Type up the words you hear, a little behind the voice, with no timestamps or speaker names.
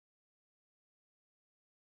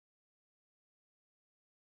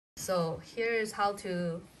So here is how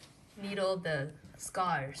to needle the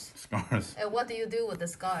scars. Scars. And what do you do with the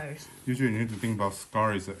scars? Usually you need to think about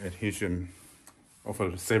scar is an adhesion of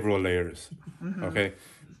several layers. Okay.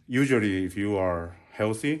 Usually if you are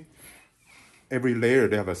healthy, every layer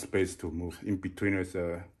they have a space to move. In between there's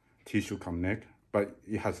a tissue connect, but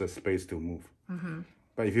it has a space to move.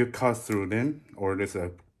 But if you cut through them, or there's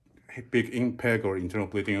a big impact or internal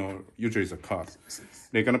bleeding, or usually it's a cut,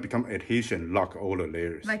 they're gonna become adhesion, lock all the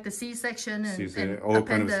layers. Like the C-section and all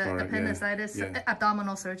kind of scar, appendicitis,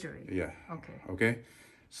 abdominal surgery. Yeah. Okay. Okay.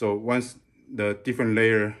 So once the different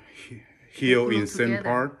layer heal in same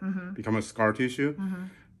part, become a scar tissue.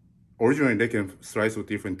 Originally, they can slice to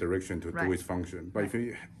different direction to do its function. But if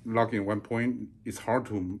you lock in one point, it's hard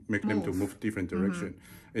to make them to move different direction.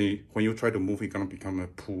 And when you try to move, it's gonna become a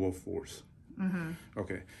pull force.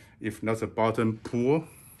 Okay. If that's a bottom pull,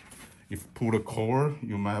 if pull the core,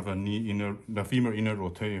 you might have a the femur inner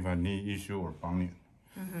rotate, if a knee issue or bunion.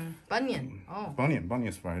 Bunion. Oh. Bunion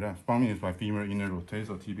is by that. Bunion is by femur inner rotate,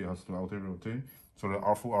 so tibia has to outer rotate. So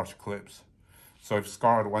the full arch clips. So if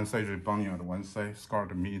scar at one side, usually bunion at one side, scar at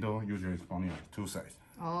the middle, usually it's bunion at two sides.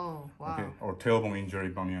 Oh, wow. Okay, or tailbone injury,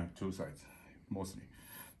 bunion at two sides, mostly.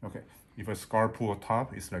 Okay, if a scar pull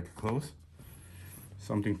top, it's like close.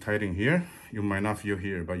 Something tight in here, you might not feel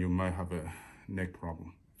here, but you might have a neck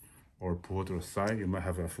problem. Or pull to the side, you might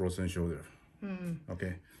have a frozen shoulder.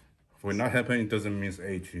 Okay, when that happens, it doesn't mean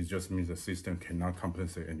age, it just means the system cannot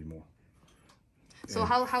compensate anymore. So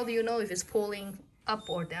how do you know if it's pulling up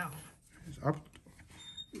or down? It's up.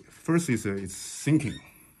 First is it's sinking,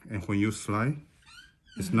 and when you slide,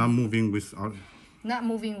 it's not moving with not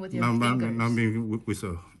moving with your fingers. Not moving with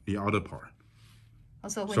the other part.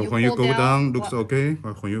 Also, when you go down, looks okay,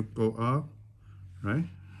 but when you go up, right,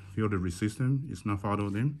 feel the resistance. It's not follow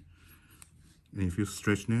them. And if you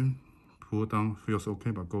stretch them, pull down, feels okay,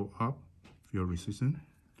 but go up, feel resistance.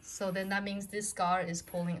 So then that means this scar is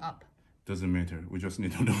pulling up. Doesn't matter. We just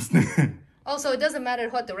need to loosen. Also, it doesn't matter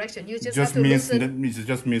what direction. You just have to loosen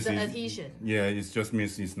the adhesion. Yeah, it just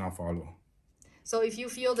means it's not follow. So if you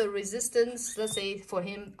feel the resistance, let's say for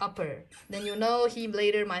him upper, then you know he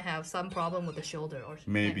later might have some problem with the shoulder or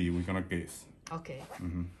maybe we're gonna guess. Okay.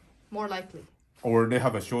 More likely. Or they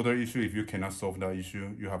have a shoulder issue. If you cannot solve that issue,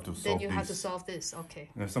 you have to solve this. Then you have to solve this. Okay.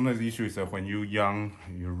 Sometimes the issue is that when you're young,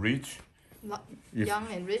 you're rich. Young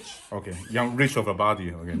and rich? Okay, young, rich of a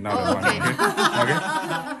body. Okay, not the money.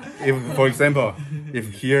 Okay. If, for example,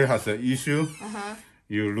 if here has an issue,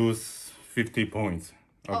 you lose 50 points.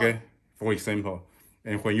 Okay, for example,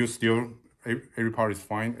 and when you still, every part is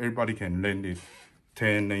fine. Everybody can land it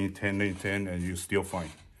 10, then 10, then 10, and you still fine.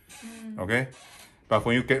 Okay, but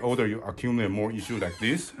when you get older, you accumulate more issues like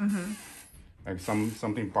this. Like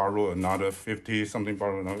something borrow another 50, something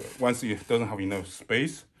borrow another. Once it doesn't have enough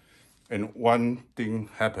space. And one thing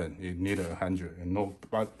happened, it needed 100, and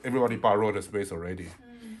but everybody borrowed the space already.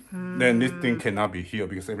 Then this thing cannot be healed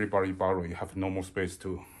because everybody borrowed, you have no more space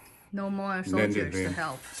too. No more soldiers to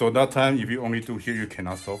help. So that time, if you only do here, you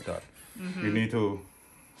cannot solve that. You need to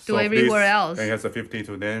do everywhere else. And has a 50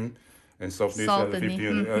 to them, and solve this at 50,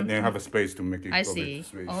 and then have a space to make it. I see.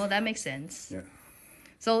 Oh, that makes sense. Yeah.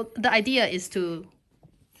 So the idea is to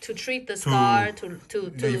treat the scar,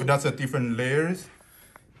 If that's a different layers,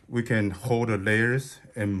 we can hold the layers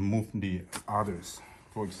and move the others.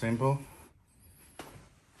 For example,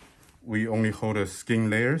 we only hold the skin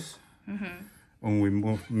layers. When we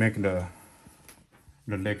make the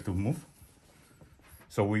leg to move.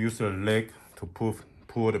 So we use the leg to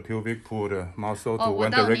pull the pelvic, pull the muscle to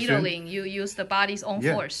one direction. Without needling, you use the body's own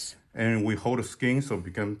force. And we hold the skin, so it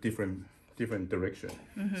becomes different direction.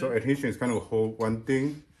 So adhesion is kind of hold one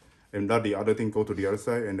thing, and let the other thing go to the other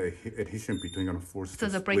side, and the adhesion between gonna force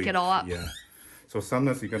to break it all up. Yeah. So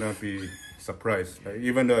sometimes you're gonna be surprised. Like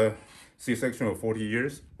even the C-section of 40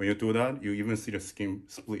 years, when you do that, you even see the skin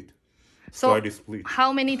split. So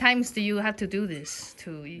how many times do you have to do this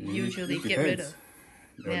to usually get rid of?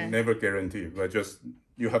 Never guarantee, but just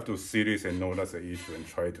you have to see this and know that's an issue and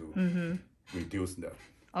try to reduce that.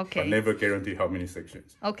 Okay. But never guarantee how many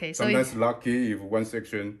sections. Okay. So sometimes lucky if one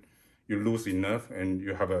section you lose enough and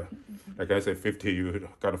you have like I said, 50, you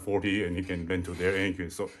got a 40 and you can lend to there and you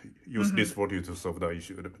can use this 40 to solve that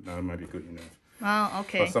issue. That might be good enough. Oh,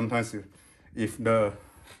 okay. But sometimes if the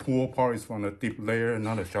poor part is from a deep layer,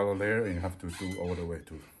 not a shallow layer, and you have to do all the way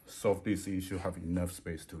to solve this issue, have enough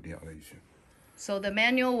space to the other issue. So the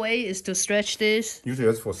manual way is to stretch this. Usually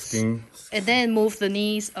that's for skin. And then move the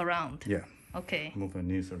knees around. Yeah. Okay. Move the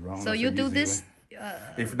knees around. So you do this.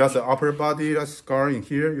 If that's the upper body, that's scar in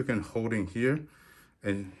here, you can hold in here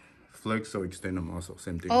and flex or extend the muscle.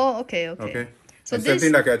 Same thing. Oh, okay. So and same this,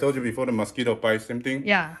 thing like I told you before, the mosquito bite, same thing.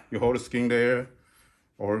 yeah. You hold the skin there,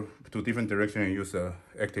 or to different direction and use a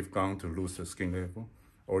active gun to lose the skin level,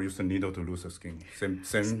 or use a needle to lose the skin.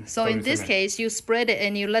 Same. So in this case, you spread it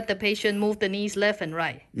and you let the patient move the knees left and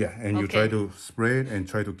right. Yeah, and you try to spread and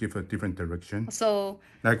try to give a different direction. So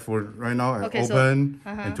like for right now, I Okay, so- open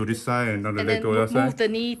and to this side and another and leg then to the other move side. the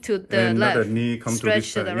knee to the And left. another knee come to Stretch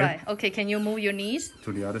this to side, the yeah. right. Okay, can you move your knees?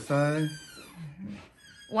 To the other side.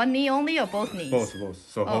 One knee only or both knees? Both.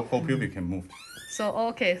 So whole pelvic can move. So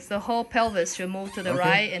okay, so whole pelvis should move to the Okay.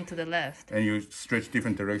 right and to the left. And you stretch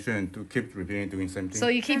different direction and to keep repeating doing same thing. So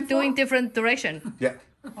you keep doing different direction. yeah.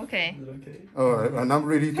 Okay. I'm not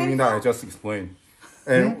really doing that. I just explain.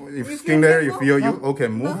 And if skin there, you feel you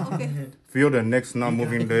move. Feel the next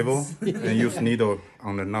non-moving level and use needle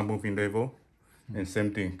on the non-moving level. And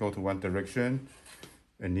same thing, go to one direction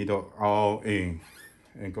and needle out in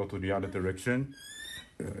and go to the other direction.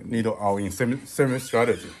 Needle out in, same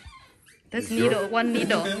strategy. That's needle, one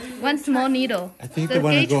needle. One small needle. I think The they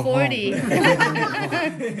want to age go 40. home.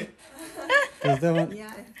 Is that one?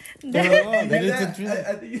 Yeah. They need to drink.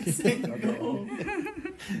 I think you're saying no.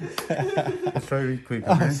 Let's try really quick,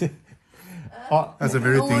 okay? Oh, That's a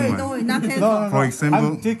very Don't thin worry, one. don't worry, not painful. no, no, For no. example-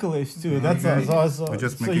 I'm ticklish too. That's also. We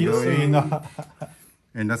just so make it you, go so you in. know.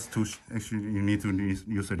 And that's too, actually you need to use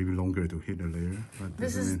a little bit longer to hit the layer. But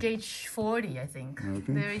This doesn't is mean- gauge 40, I think.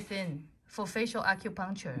 Okay. Very thin for facial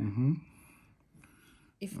acupuncture.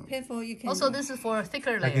 If painful, you can. Also, this is for a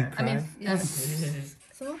thicker layer. I mean,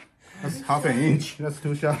 So, That's half an inch. That's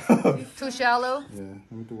too shallow. too shallow. Yeah,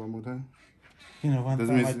 let me do one more time. You know, one That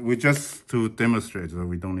time means we just to demonstrate, so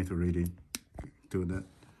we don't need to really do that.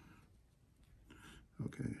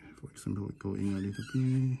 Okay, for example, we go in a little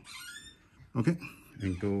bit. Okay,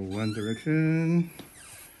 and go one direction.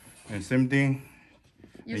 And same thing.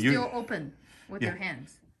 You And you- still open with your Yeah.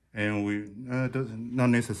 hands. And we, not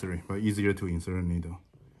necessary, but easier to insert a needle.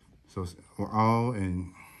 So out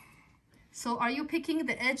and, So are you picking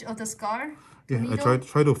the edge of the scar? yeah, I Needle?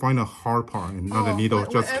 try to find a hard part and not a needle,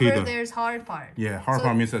 just hit wherever the, there's hard part. yeah, hard So-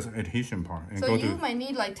 part means an adhesion part. And So go you to, might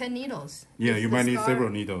need like 10 needles. yeah, If you the might need scar- several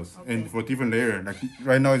needles. Okay. And for different layer, like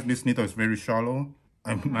right now this needle is very shallow.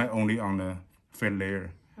 I'm not only on the fat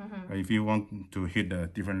layer. If you want to hit the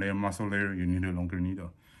different layer, muscle layer, you need a longer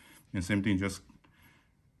needle. And same thing, just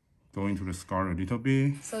go into the scar a little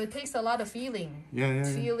bit. So it takes a lot of feeling. Yeah.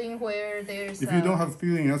 Feeling where there's. If you don't have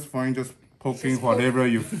feeling, that's fine. Just poking Just poke. whatever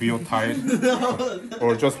you feel tight,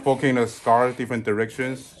 or just poking the scar different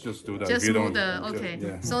directions. Just do that. Just if you move don't, the okay.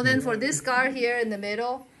 Yeah. So then for this scar here in the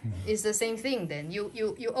middle, is the same thing. Then you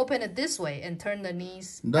open it this way and turn the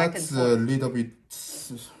knees back and That's a forth. little bit.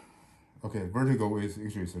 Okay, vertical is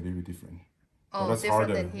actually a little bit different. Oh, that's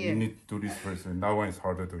different harder. than here. You need to do this first, and that one is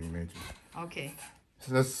harder to imagine. Okay.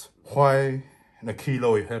 So that's why the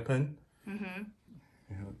keloid happen.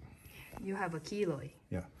 You have a keloid.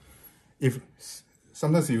 Yeah. If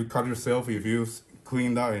sometimes you cut yourself, if you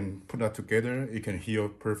clean that and put that together, it can heal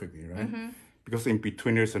perfectly, right? Because in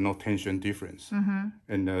between there's no tension difference,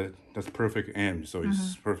 and that's perfect M, so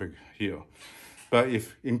it's perfect heal. But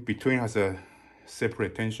if in between has a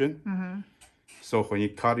separate tension, so when you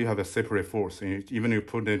cut, you have a separate force, and even you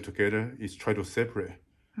put them together, it's try to separate.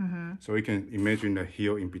 So you can imagine the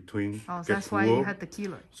heel in between. Oh, so get that's why you full. had the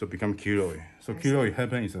keloid. So become keloid. So keloid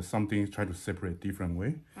happen is something try to separate different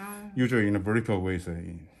way. Usually in a vertical way,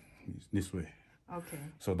 in this way. Okay.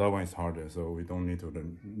 So that one is harder. So we don't need to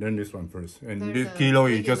learn this one first. And There's this a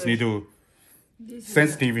keloid, you just regular- need to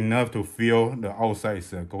sensitive enough to feel the outside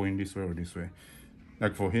is going this way or this way.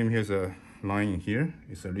 Like for him, here's a line in here.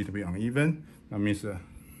 It's a little bit uneven. That means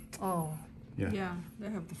Oh, yeah, yeah, they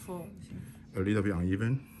have the fold. a little bit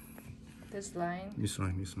uneven. this line. This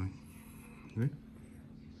line. Okay.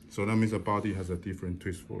 So that means the body has a different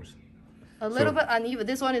twist force. A little bit uneven.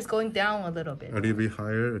 This one is going down a little bit. A little bit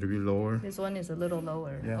higher, a little bit lower. This one is a little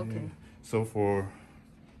lower. Yeah, Okay. yeah. So for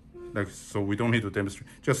so we don't need to demonstrate.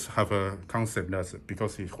 Just have a concept that's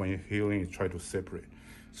because when you're healing, you try to separate.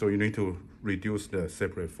 So you need to reduce the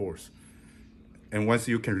separate force. And once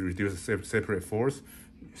you can reduce the separate force,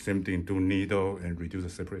 same thing, do needle and reduce the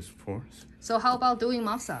separate force. So how about doing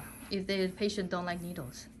massage if the patient don't like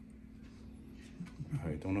needles?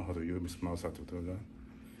 I don't know how to use mouse to do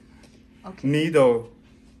that. Okay. Needle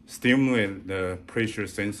stimulate the pressure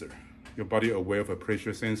sensor. Your body aware of a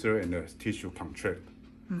pressure sensor and the tissue contract.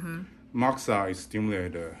 Massage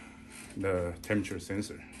stimulate the temperature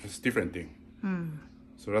sensor. It's a different thing.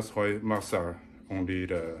 So that's why massage only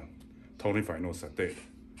the tonify, no sedate.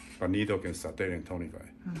 But needle can sedate and tonify.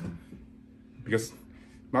 Because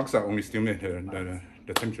massage only stimulate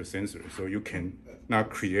the temperature sensor, so you can not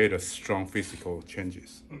create a strong physical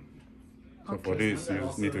changes. So for this, you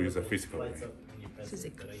need to use a physical way.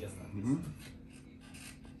 Physical.